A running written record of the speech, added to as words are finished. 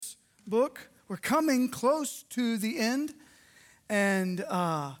book. We're coming close to the end, and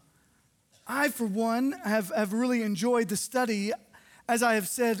I, for one, have really enjoyed the study. As I have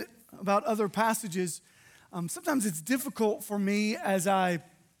said about other passages, sometimes it's difficult for me as I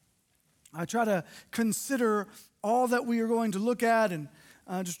try to consider all that we are going to look at and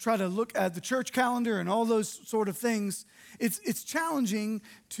just try to look at the church calendar and all those sort of things. It's challenging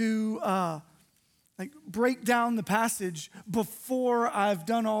to break down the passage before I've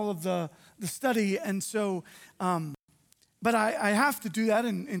done all of the study, and so but I have to do that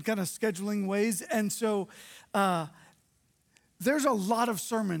in kind of scheduling ways, and so there's a lot of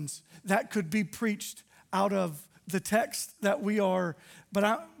sermons that could be preached out of the text that we are, but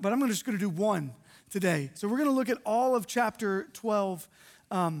I'm just going to do one today. So we're going to look at all of chapter 12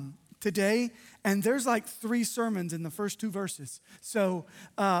 today, and there's like 3 sermons in the first 2 verses. So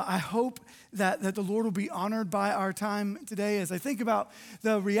I hope that the Lord will be honored by our time today as I think about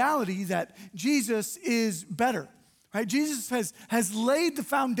the reality that Jesus is better, right? Jesus has laid the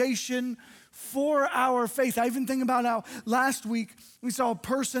foundation for our faith. I even think about how last week we saw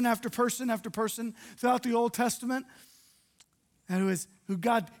person after person after person throughout the Old Testament who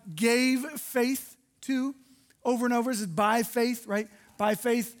God gave faith to over and over. This is by faith, right? By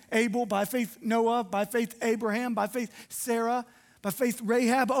faith Abel, by faith Noah, by faith Abraham, by faith Sarah, by faith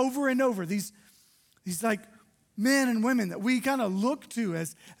Rahab, over and over. These like men and women that we kind of look to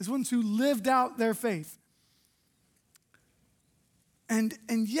as ones who lived out their faith. And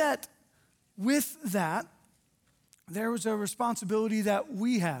yet, with that, there was a responsibility that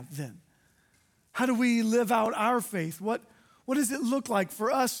we have then. How do we live out our faith? What does it look like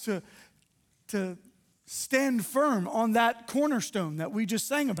for us to stand firm on that cornerstone that we just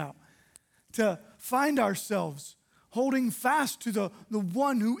sang about? To find ourselves holding fast to the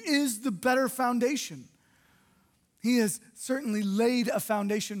one who is the better foundation. He has certainly laid a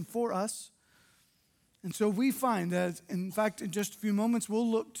foundation for us. And so we find that, in fact, in just a few moments, we'll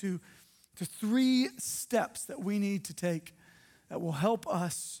look to 3 steps that we need to take that will help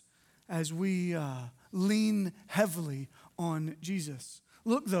us as we lean heavily on Jesus.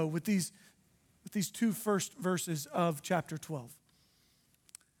 Look, though, with these 2 first verses of chapter 12.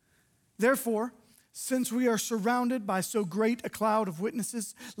 Therefore, since we are surrounded by so great a cloud of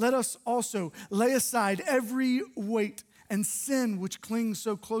witnesses, let us also lay aside every weight and sin which clings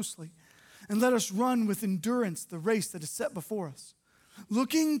so closely, and let us run with endurance the race that is set before us,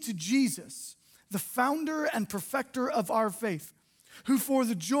 looking to Jesus, the founder and perfecter of our faith, who for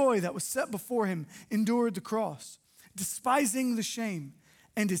the joy that was set before him endured the cross, despising the shame,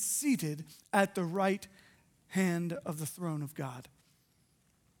 and is seated at the right hand of the throne of God.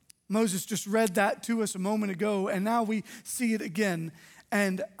 Moses just read that to us a moment ago, and now we see it again.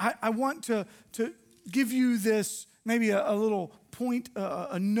 And I want to give you this, maybe a little point,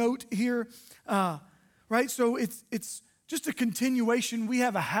 a note here, right? So it's just a continuation. We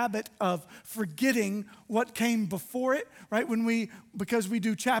have a habit of forgetting what came before it, right? Because we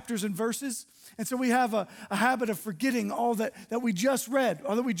do chapters and verses. And so we have a habit of forgetting all that we just read,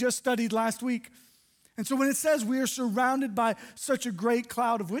 or that we just studied last week. And so when it says we are surrounded by such a great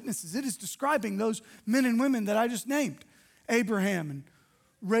cloud of witnesses, it is describing those men and women that I just named. Abraham and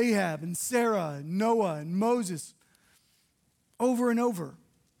Rahab and Sarah and Noah and Moses, over and over.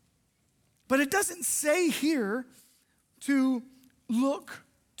 But it doesn't say here to look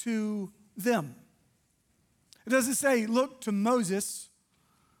to them. It doesn't say look to Moses.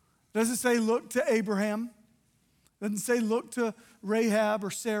 It doesn't say look to Abraham. It doesn't say look to Rahab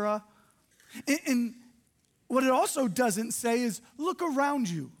or Sarah. And what it also doesn't say is look around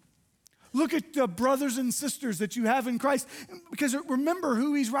you. Look at the brothers and sisters that you have in Christ, because remember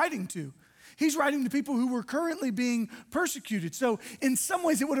who he's writing to. He's writing to people who were currently being persecuted. So in some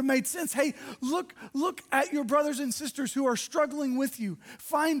ways it would have made sense. Hey, look at your brothers and sisters who are struggling with you.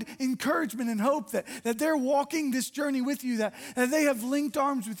 Find encouragement and hope that they're walking this journey with you, that they have linked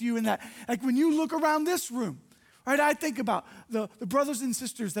arms with you, and that like when you look around this room, right, I think about the brothers and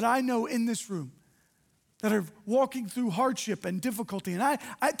sisters that I know in this room that are walking through hardship and difficulty. And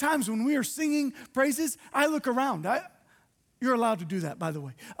at times when we are singing praises, I look around. You're allowed to do that, by the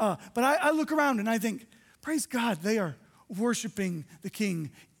way. But I look around and I think, praise God, they are worshiping the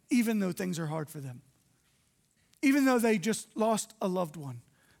King, even though things are hard for them. Even though they just lost a loved one.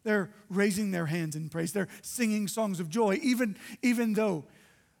 They're raising their hands in praise. They're singing songs of joy, even though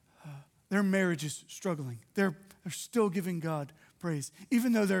their marriage is struggling. They're still giving God praise.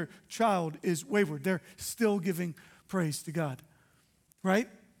 Even though their child is wayward, they're still giving praise to God, right?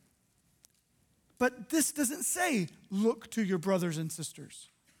 But this doesn't say, look to your brothers and sisters.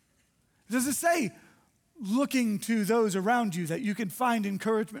 It doesn't say, looking to those around you that you can find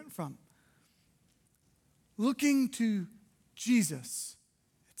encouragement from. Looking to Jesus,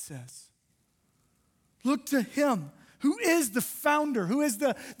 it says. Look to him who is the founder, who is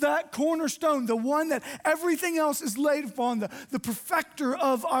that cornerstone, the one that everything else is laid upon, the perfecter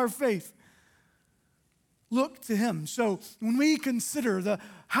of our faith. Look to him. So when we consider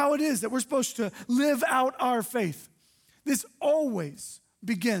how it is that we're supposed to live out our faith, this always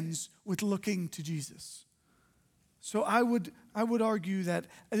begins with looking to Jesus. So I would argue that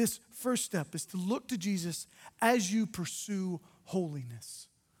this first step is to look to Jesus as you pursue holiness.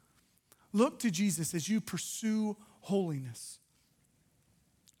 Look to Jesus as you pursue holiness.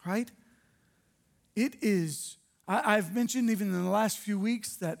 Right? It is, I've mentioned even in the last few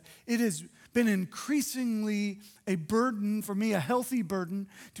weeks that it has been increasingly a burden for me, a healthy burden,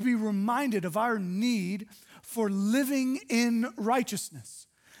 to be reminded of our need for living in righteousness.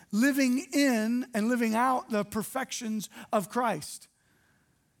 Living in and living out the perfections of Christ.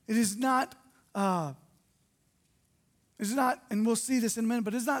 It is not, and we'll see this in a minute,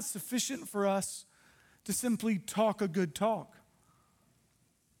 but it's not sufficient for us to simply talk a good talk.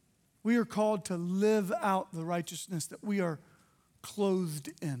 We are called to live out the righteousness that we are clothed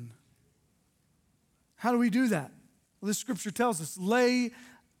in. How do we do that? Well, this scripture tells us, lay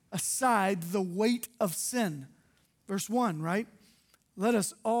aside the weight of sin. Verse 1, right? Let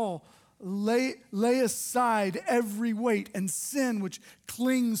us all lay aside every weight and sin which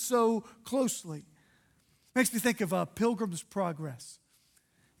clings so closely. Makes me think of Pilgrim's Progress.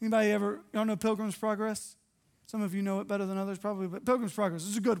 Anybody y'all know Pilgrim's Progress? Some of you know it better than others probably, but Pilgrim's Progress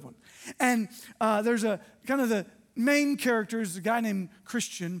is a good one. And there's a kind of the main character is a guy named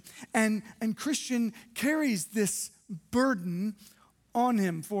Christian, and Christian carries this burden on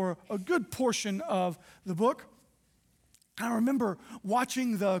him for a good portion of the book. I remember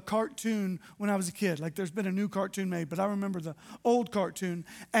watching the cartoon when I was a kid. Like there's been a new cartoon made, but I remember the old cartoon.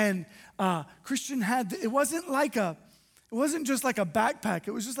 And Christian it wasn't just like a backpack.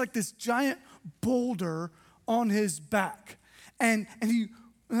 It was just like this giant boulder on his back. And he,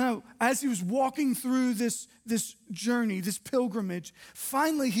 as he was walking through this journey, this pilgrimage,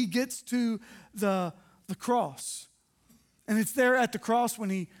 finally he gets to the cross. And it's there at the cross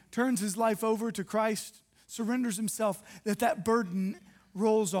when he turns his life over to Christ, surrenders himself, that burden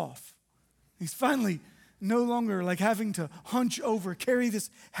rolls off. He's finally no longer like having to hunch over, carry this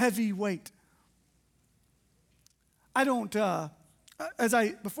heavy weight. Before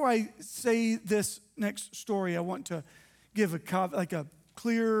I say this next story, I want to give a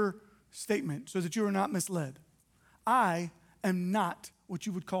clear statement so that you are not misled. I am not what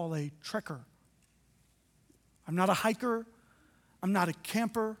you would call a trekker. I'm not a hiker. I'm not a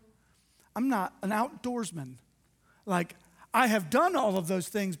camper. I'm not an outdoorsman. Like, I have done all of those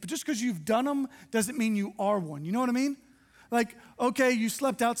things, but just because you've done them doesn't mean you are one. You know what I mean? Like, okay, you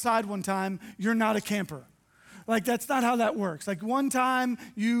slept outside one time, you're not a camper. Like, that's not how that works. Like, one time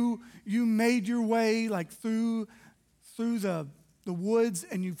you made your way, like, through the woods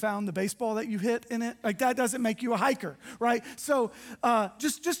and you found the baseball that you hit in it. Like, that doesn't make you a hiker, right? So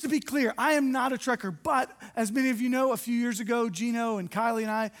just to be clear, I am not a trekker. But as many of you know, a few years ago, Gino and Kylie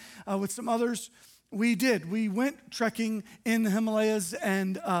and I, with some others, we went trekking in the Himalayas,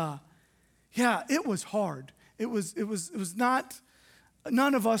 and it was hard. It was not,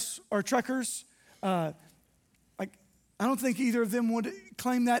 none of us are trekkers. I don't think either of them would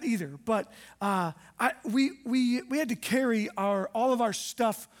claim that either. But we had to carry all of our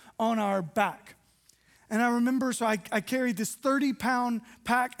stuff on our back. And I remember, so I carried this 30-pound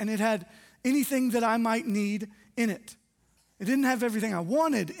pack, and it had anything that I might need in it. It didn't have everything I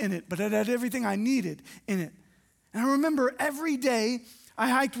wanted in it, but it had everything I needed in it. And I remember every day I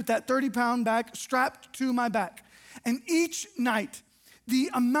hiked with that 30-pound bag strapped to my back. And each night,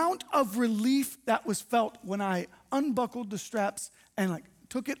 the amount of relief that was felt when I unbuckled the straps and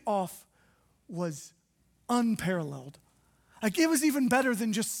took it off was unparalleled. Like, it was even better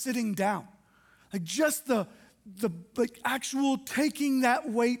than just sitting down. Like, just the actual taking that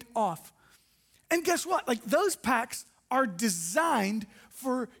weight off. And guess what? Like, those packs are designed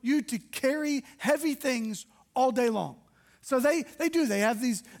for you to carry heavy things all day long. So they have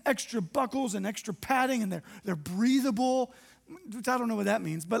these extra buckles and extra padding, and they're breathable, which I don't know what that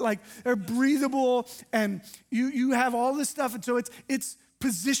means, but they're breathable, and you have all this stuff, and so it's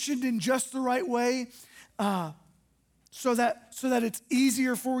positioned in just the right way, so that it's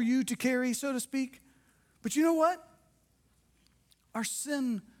easier for you to carry, so to speak. But you know what? Our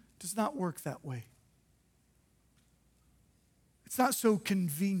sin does not work that way. It's not so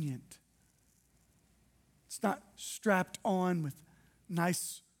convenient. It's not strapped on with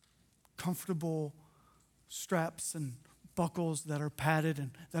nice, comfortable straps and buckles that are padded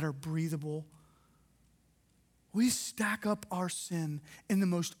and that are breathable. we stack up our sin in the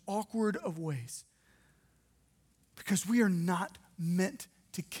most awkward of ways because we are not meant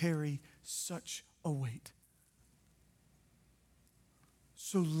to carry such a weight.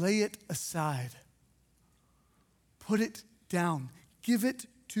 So lay it aside. Put it down. Give it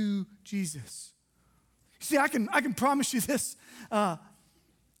to Jesus. See, I can promise you this. I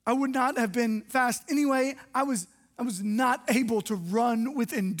would not have been fast anyway. I was not able to run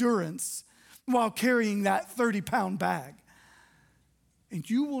with endurance while carrying that 30-pound bag. And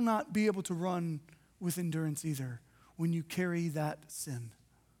you will not be able to run with endurance either when you carry that sin.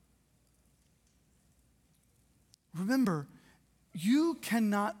 Remember, you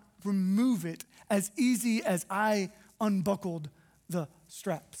cannot remove it as easy as I unbuckled the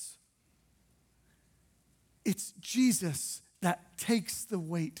straps. It's Jesus that takes the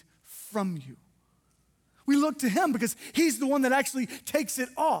weight from you. We look to him because he's the one that actually takes it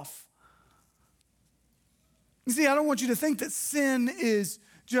off. You see, I don't want you to think that sin is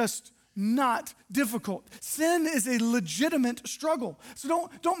just not difficult. Sin is a legitimate struggle. So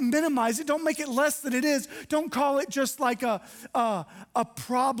don't minimize it. Don't make it less than it is. Don't call it just like a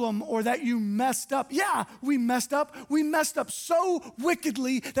problem or that you messed up. Yeah, we messed up. We messed up so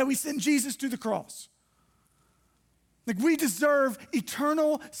wickedly that we sent Jesus to the cross. Like we deserve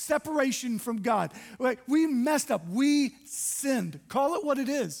eternal separation from God. Like we messed up. We sinned. Call it what it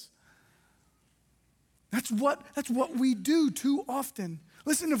is. That's what we do too often.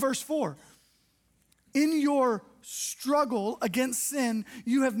 Listen to verse 4. In your struggle against sin,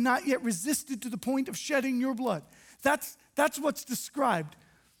 you have not yet resisted to the point of shedding your blood. That's what's described.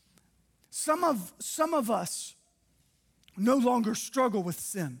 Some of us no longer struggle with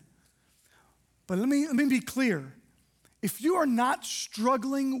sin. But let me be clear. If you are not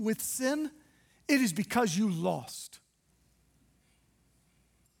struggling with sin, it is because you lost.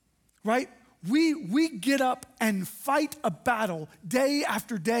 Right? We get up and fight a battle day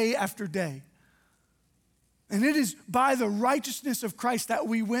after day after day. And it is by the righteousness of Christ that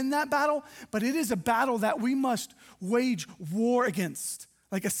we win that battle, but it is a battle that we must wage war against.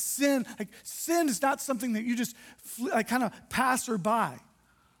 Like sin is not something that you just kind of pass or by.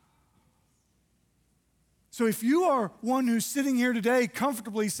 So if you are one who's sitting here today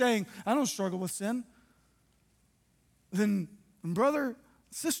comfortably saying, I don't struggle with sin, then brother,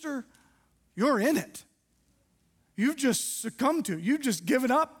 sister, you're in it. You've just succumbed to it. You've just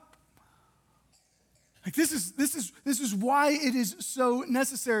given up. Like this is why it is so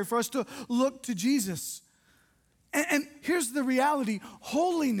necessary for us to look to Jesus. And here's the reality.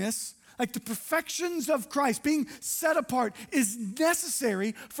 Holiness, like the perfections of Christ, being set apart, is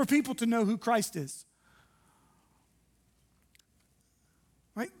necessary for people to know who Christ is.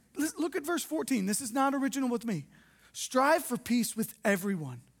 Right? Look at verse 14. This is not original with me. Strive for peace with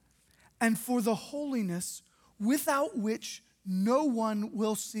everyone, and for the holiness without which no one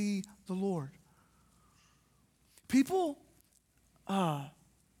will see the Lord. People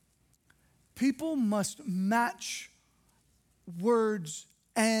must match words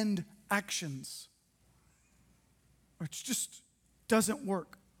and actions, or it just doesn't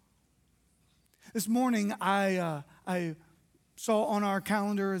work. This morning, I saw on our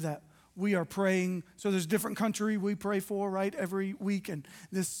calendar that we are praying. So there's a different country we pray for, right, every week. And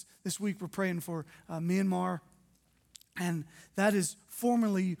this week we're praying for Myanmar. And that is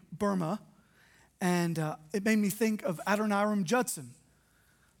formerly Burma. And it made me think of Adoniram Judson.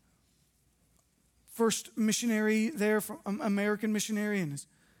 First missionary there, American missionary, and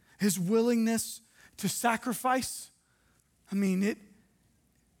his willingness to sacrifice. I mean,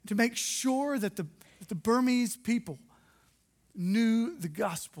 to make sure that the Burmese people knew the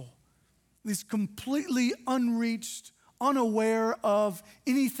gospel. These completely unreached, unaware of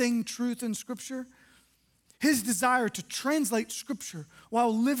anything truth in Scripture. His desire to translate Scripture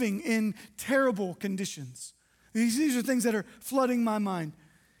while living in terrible conditions. These are things that are flooding my mind.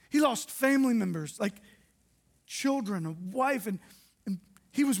 He lost family members, like children, a wife, and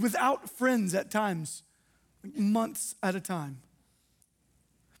he was without friends at times, like months at a time.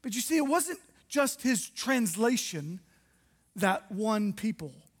 But you see, it wasn't just his translation that won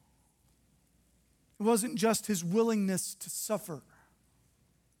people. It wasn't just his willingness to suffer.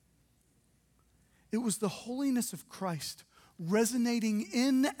 It was the holiness of Christ resonating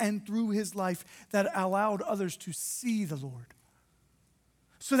in and through his life that allowed others to see the Lord.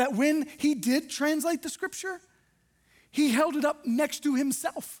 So that when he did translate the Scripture, he held it up next to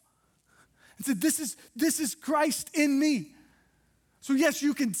himself and said, this is Christ in me. So yes,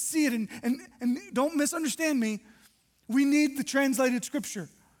 you can see it, and don't misunderstand me. We need the translated Scripture.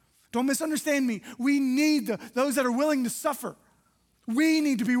 Don't misunderstand me. We need those that are willing to suffer. We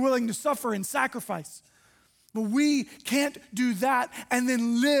need to be willing to suffer and sacrifice. But we can't do that and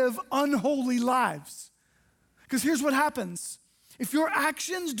then live unholy lives. Because here's what happens. If your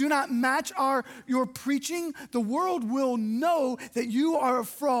actions do not match your preaching, the world will know that you are a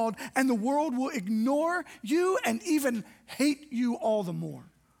fraud, and the world will ignore you and even hate you all the more.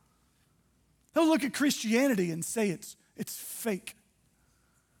 They'll look at Christianity and say it's fake.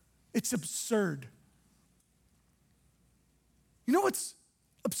 It's absurd. You know what's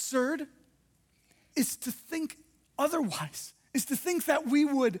absurd? Is to think otherwise. Is to think that we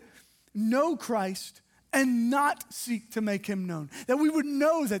would know Christ and not seek to make him known. That we would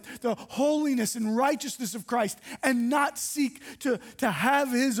know that the holiness and righteousness of Christ and not seek to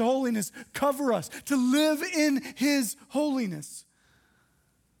have his holiness cover us, to live in his holiness.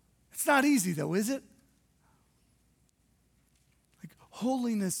 It's not easy though, is it? Like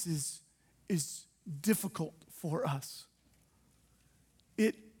holiness is difficult for us.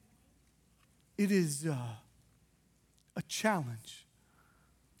 It is a challenge.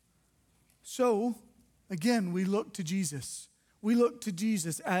 So, again, we look to Jesus. We look to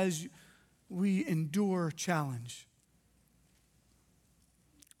Jesus as we endure challenge.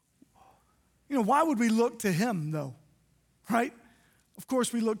 You know, why would we look to him, though? Right? Of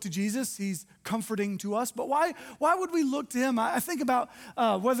course, we look to Jesus. He's comforting to us. But why would we look to him? I think about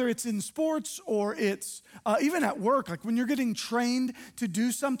whether it's in sports or it's even at work. Like when you're getting trained to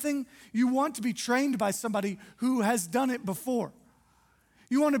do something, you want to be trained by somebody who has done it before.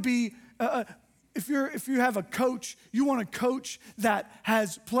 You want to be, if you have a coach, you want a coach that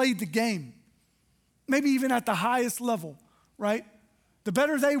has played the game. Maybe even at the highest level, right? The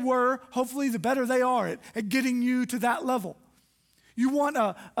better they were, hopefully the better they are at getting you to that level. You want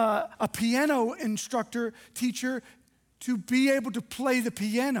a piano instructor, teacher, to be able to play the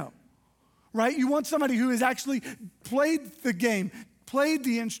piano, right? You want somebody who has actually played the game, played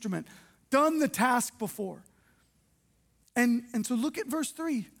the instrument, done the task before. And so look at verse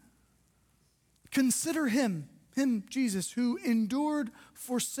 3. Consider him, Jesus, who endured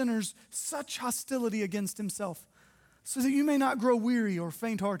for sinners such hostility against himself, so that you may not grow weary or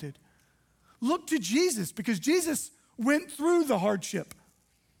faint-hearted. Look to Jesus, because Jesus went through the hardship.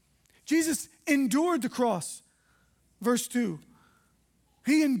 Jesus endured the cross. Verse 2.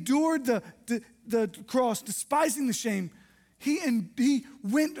 He endured the cross, despising the shame. He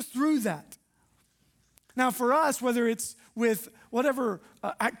went through that. Now for us, whether it's with whatever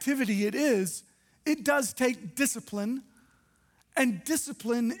activity it is, it does take discipline, and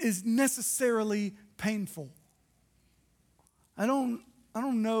discipline is necessarily painful. I don't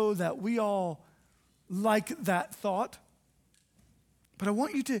know that we all like that thought, but I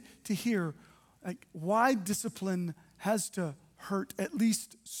want you to hear why discipline has to hurt at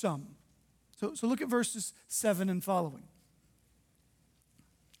least some. So look at verses 7 and following.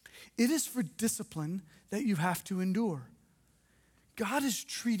 It is for discipline that you have to endure. God is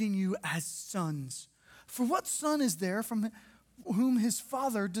treating you as sons. For what son is there from whom his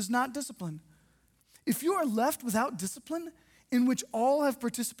father does not discipline? If you are left without discipline, in which all have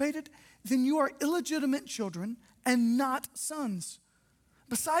participated, then you are illegitimate children and not sons.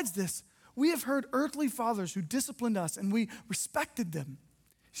 Besides this, we have heard earthly fathers who disciplined us, and we respected them.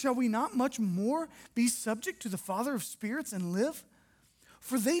 Shall we not much more be subject to the Father of spirits and live?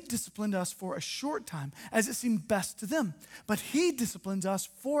 For they disciplined us for a short time, as it seemed best to them. But he disciplines us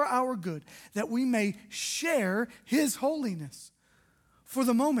for our good, that we may share his holiness. For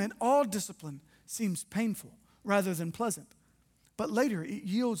the moment, all discipline seems painful rather than pleasant. But later it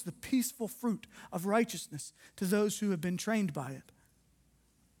yields the peaceful fruit of righteousness to those who have been trained by it.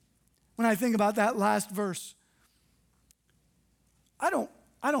 When I think about that last verse, I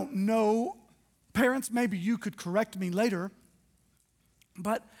don't know, parents, maybe you could correct me later,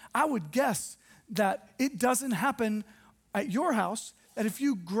 but I would guess that it doesn't happen at your house, that if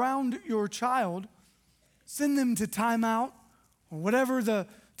you ground your child, send them to timeout or whatever,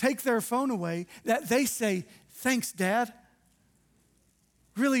 take their phone away, that they say, "Thanks, Dad.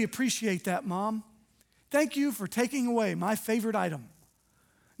 Really appreciate that, Mom. Thank you for taking away my favorite item."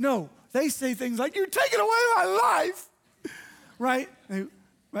 No, they say things like, "You're taking away my life," right?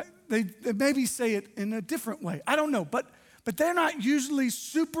 They maybe say it in a different way. I don't know, but they're not usually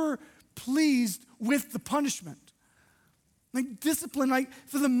super pleased with the punishment. Like discipline, like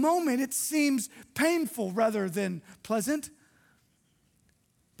for the moment, it seems painful rather than pleasant.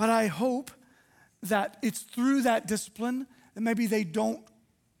 But I hope that it's through that discipline that maybe they don't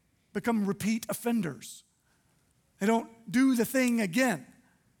become repeat offenders. They don't do the thing again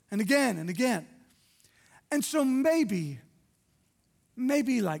and again and again. And so maybe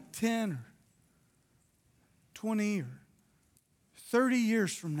like 10 or 20 or 30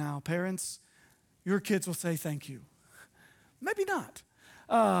 years from now, parents, your kids will say thank you. Maybe not.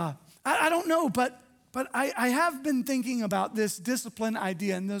 I don't know, but I have been thinking about this discipline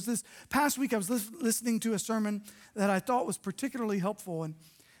idea. And there's this past week I was listening to a sermon that I thought was particularly helpful.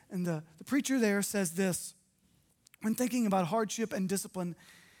 And the preacher there says this, when thinking about hardship and discipline,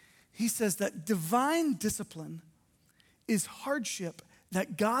 he says that divine discipline is hardship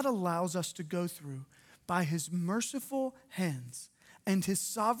that God allows us to go through by his merciful hands and his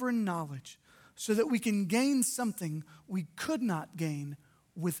sovereign knowledge so that we can gain something we could not gain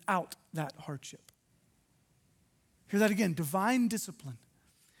without that hardship. Hear that again. Divine discipline,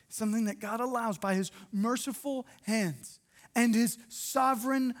 something that God allows by his merciful hands and his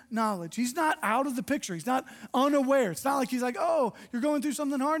sovereign knowledge. He's not out of the picture. He's not unaware. It's not like he's like, oh, you're going through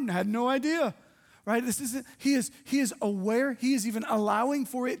something hard and I had no idea, right? He is aware. He is even allowing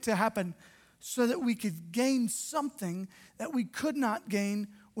for it to happen so that we could gain something that we could not gain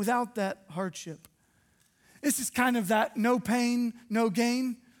without that hardship. This is kind of that no pain, no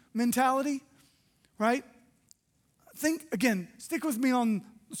gain mentality, right? Stick with me on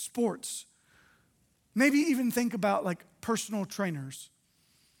sports. Maybe even think about like personal trainers.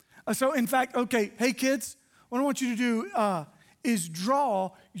 So in fact, okay, hey kids, what I want you to do is draw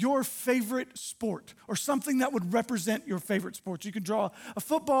your favorite sport or something that would represent your favorite sport. You could draw a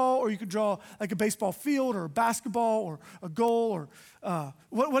football, or you could draw like a baseball field or a basketball or a goal or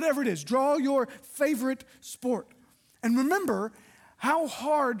whatever it is. Draw your favorite sport. And remember how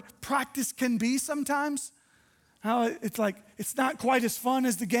hard practice can be sometimes. How it's like, it's not quite as fun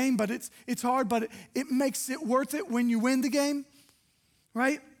as the game, but it's hard, but it makes it worth it when you win the game,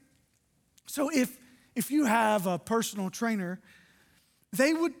 right? So if you have a personal trainer,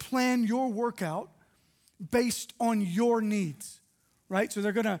 they would plan your workout based on your needs, right? So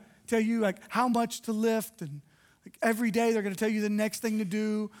they're gonna tell you like how much to lift, and like every day they're gonna tell you the next thing to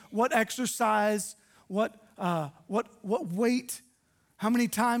do, what exercise, what weight, how many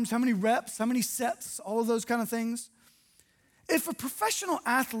times, how many reps, how many sets, all of those kind of things. If a professional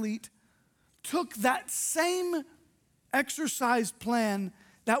athlete took that same exercise plan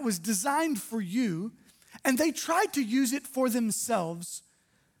that was designed for you and they tried to use it for themselves,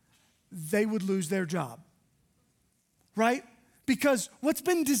 they would lose their job, right? Because what's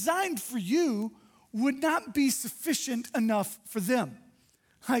been designed for you would not be sufficient enough for them.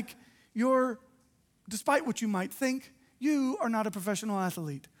 Like despite what you might think, you are not a professional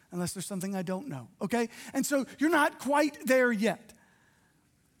athlete unless there's something I don't know, okay? And so you're not quite there yet.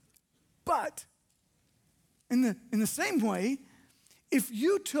 But in the same way, if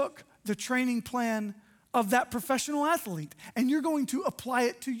you took the training plan of that professional athlete and you're going to apply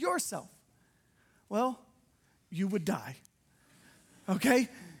it to yourself, well, you would die, okay?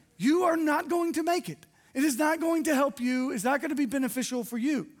 You are not going to make it. It is not going to help you. It's not going to be beneficial for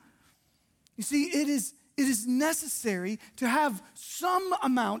you. You see, it is necessary to have some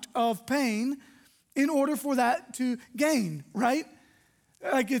amount of pain in order for that to gain, right?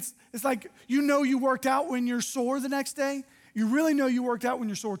 Like it's like you know you worked out when you're sore the next day. You really know you worked out when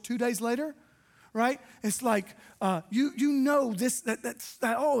you're sore 2 days later, right? It's like you know this that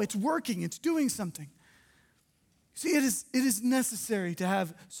it's working, it's doing something. See, it is necessary to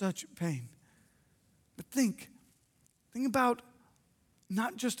have such pain. But think about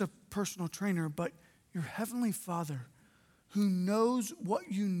not just a personal trainer, but your heavenly Father who knows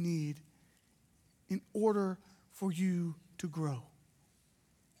what you need in order for you to grow.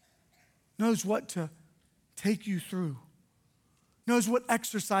 Knows what to take you through. Knows what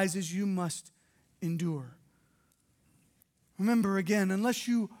exercises you must endure. Remember again, unless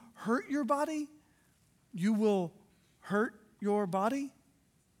you hurt your body, you will hurt your body.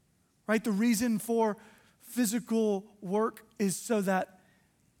 Right? The reason for physical work is so that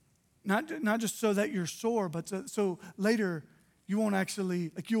not just so that you're sore, but so later you won't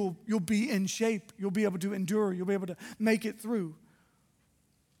actually, like you'll be in shape. You'll be able to endure. You'll be able to make it through.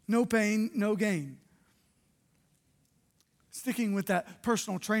 No pain, no gain. Sticking with that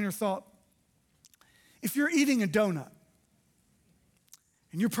personal trainer thought, if you're eating a donut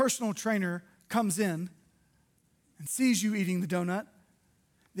and your personal trainer comes in and sees you eating the donut,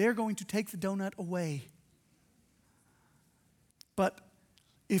 they're going to take the donut away. But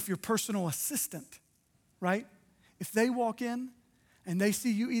if your personal assistant, right, if they walk in and they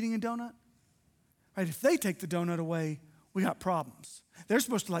see you eating a donut, right, if they take the donut away, we got problems. They're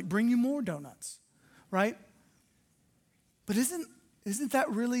supposed to like bring you more donuts, right? But isn't that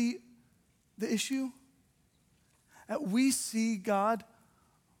really the issue? That we see God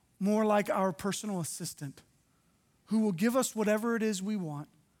more like our personal assistant who will give us whatever it is we want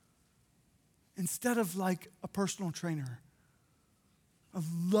instead of like a personal trainer, a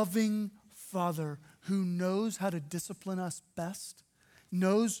loving Father who knows how to discipline us best,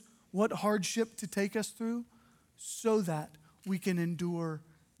 knows what hardship to take us through so that we can endure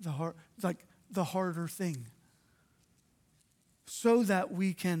the harder thing, so that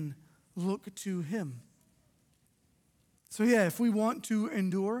we can look to him. So yeah, if we want to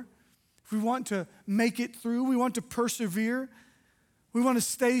endure, if we want to make it through, we want to persevere, we want to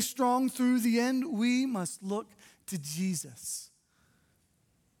stay strong through the end, we must look to Jesus.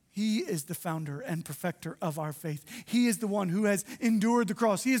 He is the founder and perfecter of our faith. He is the one who has endured the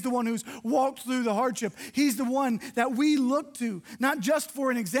cross. He is the one who's walked through the hardship. He's the one that we look to, not just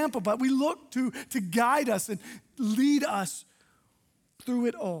for an example, but we look to guide us and lead us through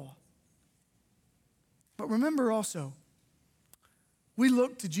it all. But remember also, we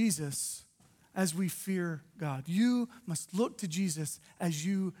look to Jesus as we fear God. You must look to Jesus as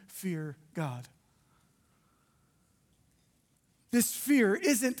you fear God. This fear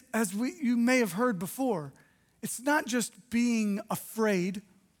isn't, as you may have heard before, it's not just being afraid,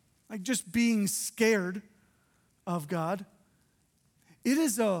 like just being scared of God. It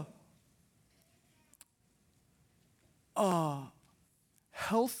is a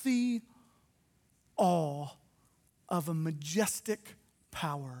healthy awe of a majestic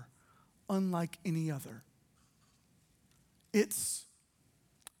power unlike any other. It's,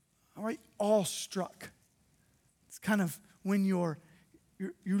 all right, awestruck. It's kind of when you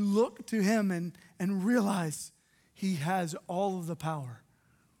look to him and realize he has all of the power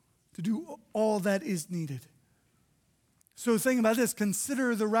to do all that is needed. So think about this.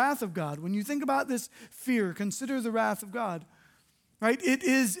 Consider the wrath of God. When you think about this fear, consider the wrath of God. Right? It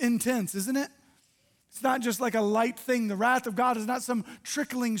is intense, isn't it? It's not just like a light thing. The wrath of God is not some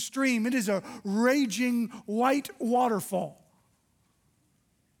trickling stream. It is a raging white waterfall.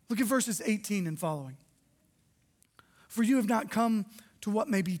 Look at verses 18 and following. For you have not come to what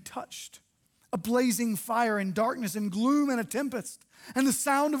may be touched, a blazing fire and darkness and gloom and a tempest, and the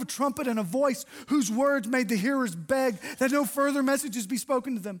sound of a trumpet and a voice whose words made the hearers beg that no further messages be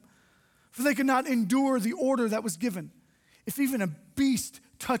spoken to them, for they could not endure the order that was given. If even a beast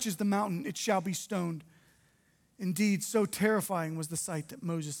touches the mountain, it shall be stoned. Indeed, so terrifying was the sight that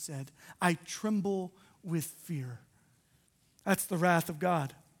Moses said, I tremble with fear. That's the wrath of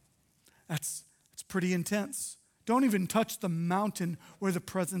God. It's pretty intense. Don't even touch the mountain where the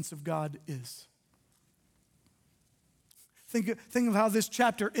presence of God is. Think of how this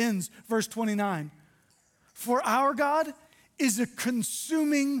chapter ends, verse 29. For our God is a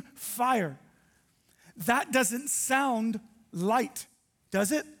consuming fire. That doesn't sound light,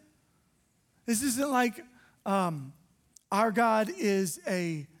 does it? This isn't like our God is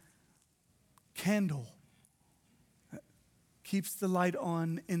a candle that keeps the light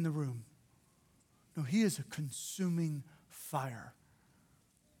on in the room. No, he is a consuming fire.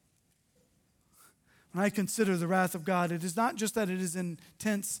 When I consider the wrath of God, it is not just that it is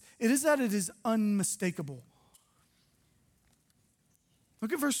intense, it is that it is unmistakable.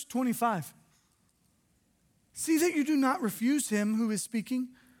 Look at verse 25. See that you do not refuse him who is speaking,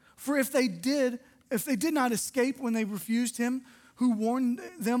 for if they did not escape when they refused him who warned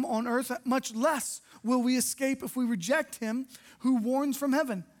them on earth, much less will we escape if we reject him who warns from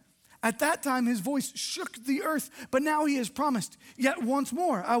heaven. At that time his voice shook the earth, but now he has promised, yet once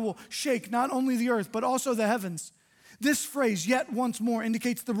more I will shake not only the earth, but also the heavens. This phrase, yet once more,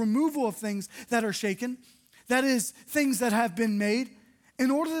 indicates the removal of things that are shaken, that is, things that have been made,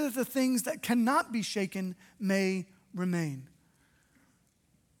 in order that the things that cannot be shaken may remain.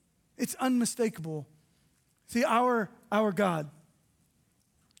 It's unmistakable. See, our God,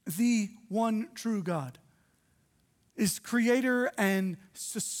 the one true God, is creator and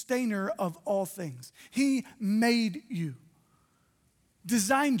sustainer of all things. He made you,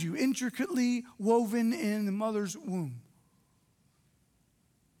 designed you, intricately woven in the mother's womb.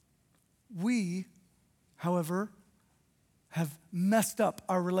 We, however, have messed up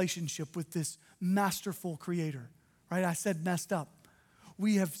our relationship with this masterful creator, right? I said messed up.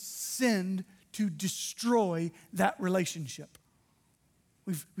 We have sinned to destroy that relationship.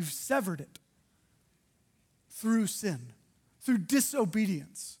 We've severed it through sin, through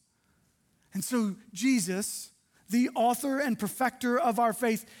disobedience. And so Jesus, the author and perfecter of our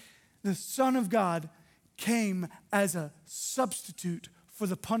faith, the Son of God, came as a substitute for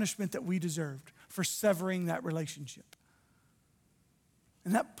the punishment that we deserved for severing that relationship.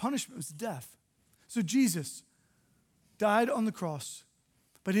 And that punishment was death. So Jesus died on the cross,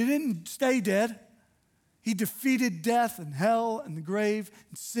 but he didn't stay dead. He defeated death and hell and the grave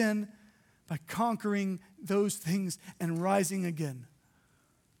and sin by conquering those things and rising again.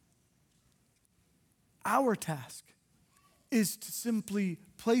 Our task is to simply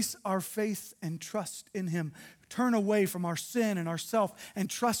place our faith and trust in him. Turn away from our sin and ourself and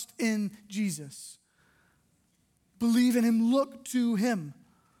trust in Jesus. Believe in him, look to him.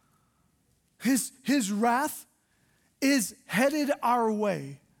 His wrath is headed our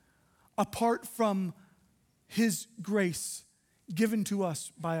way apart from his grace given to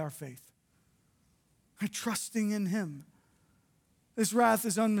us by our faith. We're trusting in him. This wrath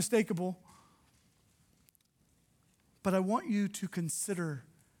is unmistakable, but I want you to consider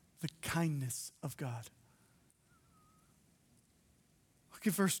the kindness of God. Look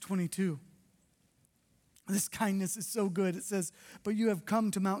at verse 22. This kindness is so good. It says, "But you have come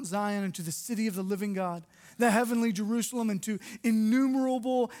to Mount Zion and to the city of the living God, the heavenly Jerusalem, and to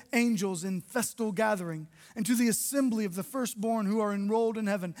innumerable angels in festal gathering, and to the assembly of the firstborn who are enrolled in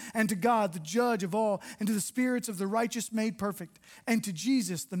heaven, and to God, the judge of all, and to the spirits of the righteous made perfect, and to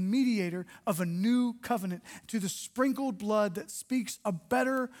Jesus, the mediator of a new covenant, to the sprinkled blood that speaks a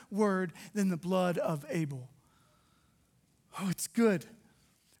better word than the blood of Abel." Oh, it's good.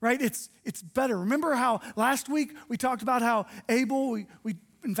 Right? It's better. Remember how last week we talked about how Abel, we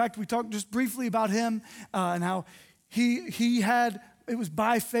talked just briefly about him and how he had, it was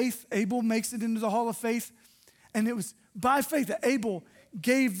by faith, Abel makes it into the hall of faith, and it was by faith that Abel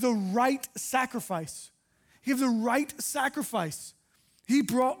gave the right sacrifice. He gave the right sacrifice. He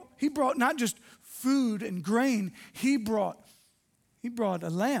brought not just food and grain, he brought a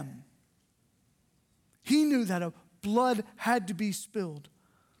lamb. He knew that a blood had to be spilled.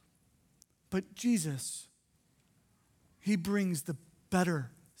 But Jesus, he brings the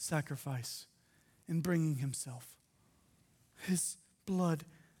better sacrifice in bringing himself. His blood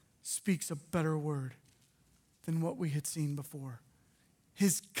speaks a better word than what we had seen before.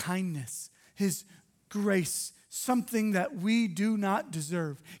 His kindness, his grace, something that we do not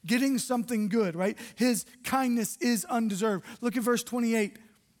deserve. Getting something good, right? His kindness is undeserved. Look at verse 28.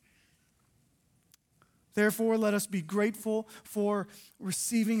 "Therefore, let us be grateful for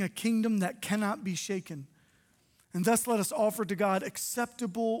receiving a kingdom that cannot be shaken. And thus let us offer to God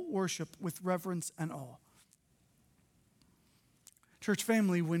acceptable worship with reverence and awe." Church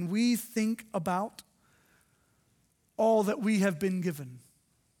family, when we think about all that we have been given,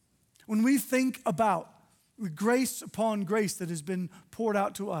 when we think about the grace upon grace that has been poured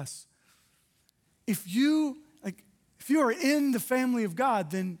out to us, if you are in the family of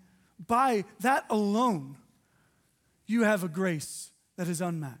God, then by that alone, you have a grace that is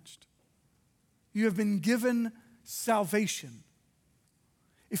unmatched. You have been given salvation.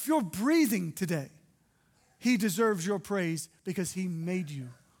 If you're breathing today, he deserves your praise because he made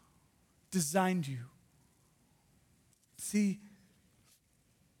you, designed you. See,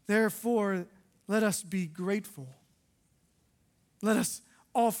 therefore, let us be grateful. Let us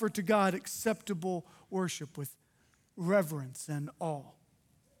offer to God acceptable worship with reverence and awe.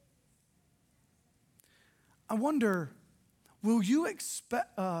 I wonder, will you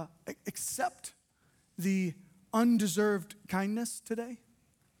accept the undeserved kindness today?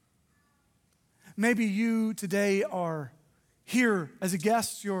 Maybe you today are here as a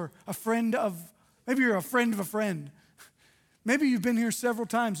guest. Maybe you're a friend of a friend. Maybe you've been here several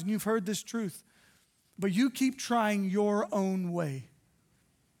times and you've heard this truth, but you keep trying your own way.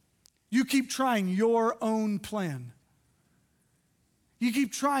 You keep trying your own plan. You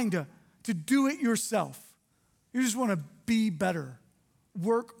keep trying to do it yourself. You just want to be better,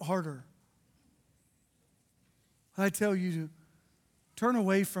 work harder. I tell you to turn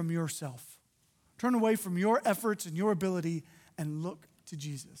away from yourself. Turn away from your efforts and your ability and look to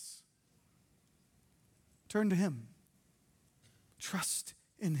Jesus. Turn to him. Trust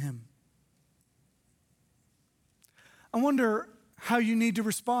in him. I wonder how you need to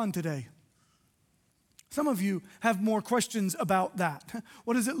respond today. Some of you have more questions about that.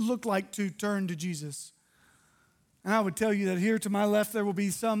 What does it look like to turn to Jesus? And I would tell you that here to my left, there will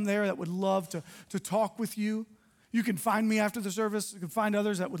be some there that would love to talk with you. You can find me after the service. You can find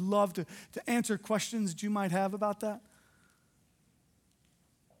others that would love to answer questions that you might have about that.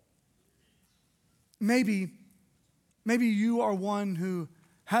 Maybe you are one who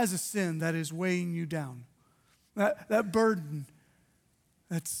has a sin that is weighing you down. That burden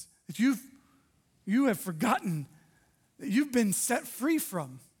that you have forgotten that you've been set free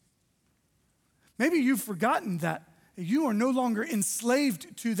from. Maybe you've forgotten that you are no longer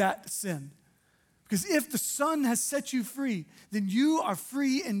enslaved to that sin. Because if the Son has set you free, then you are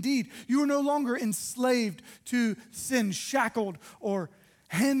free indeed. You are no longer enslaved to sin, shackled or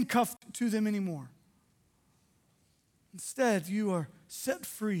handcuffed to them anymore. Instead, you are set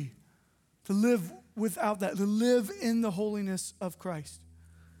free to live without that, to live in the holiness of Christ.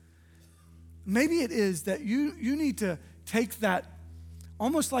 Maybe it is that you need to take that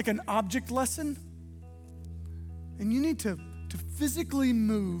almost like an object lesson. And you need to physically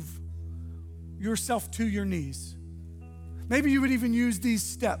move yourself to your knees. Maybe you would even use these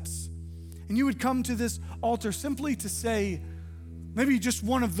steps. And you would come to this altar simply to say, maybe just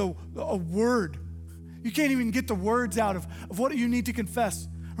one of a word. You can't even get the words out of what you need to confess.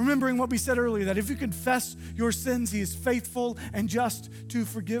 Remembering what we said earlier, that if you confess your sins, he is faithful and just to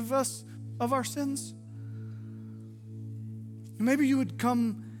forgive us of our sins. And maybe you would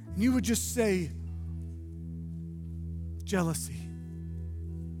come and you would just say, jealousy,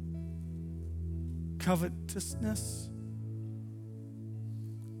 covetousness,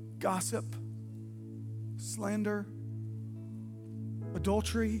 gossip, slander,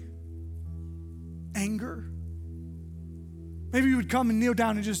 adultery, anger. Maybe you would come and kneel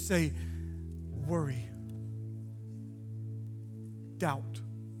down and just say, worry, doubt,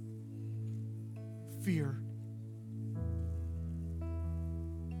 fear.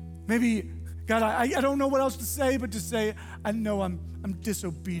 Maybe, God, I don't know what else to say, but to say, I know I'm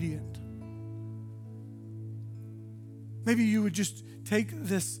disobedient. Maybe you would just take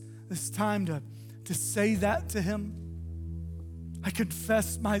this time to say that to him. I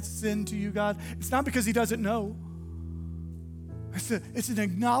confess my sin to you, God. It's not because he doesn't know. It's an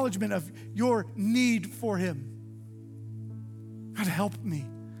acknowledgement of your need for him. God, help me.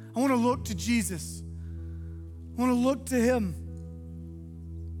 I want to look to Jesus. I want to look to him.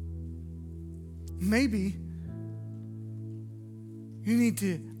 Maybe you need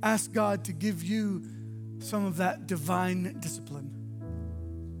to ask God to give you some of that divine discipline.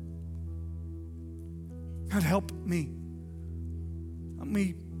 God, help me. Help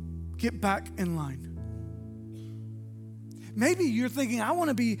me get back in line. Maybe you're thinking, I want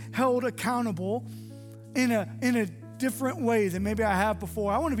to be held accountable in a different way than maybe I have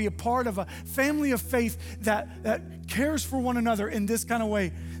before. I want to be a part of a family of faith that cares for one another in this kind of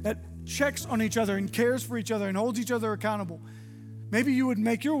way, that checks on each other and cares for each other and holds each other accountable. Maybe you would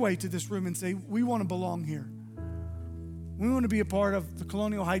make your way to this room and say, we want to belong here. We want to be a part of the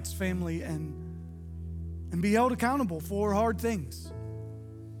Colonial Heights family and be held accountable for hard things.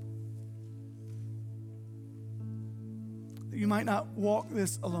 You might not walk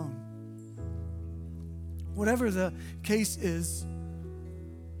this alone. Whatever the case is,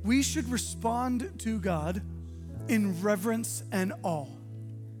 we should respond to God in reverence and awe.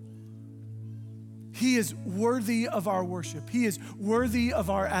 He is worthy of our worship. He is worthy of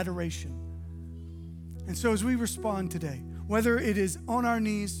our adoration. And so as we respond today, whether it is on our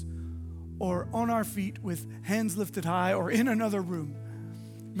knees or on our feet with hands lifted high or in another room,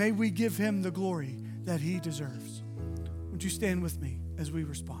 may we give him the glory that he deserves. Would you stand with me as we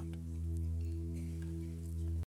respond?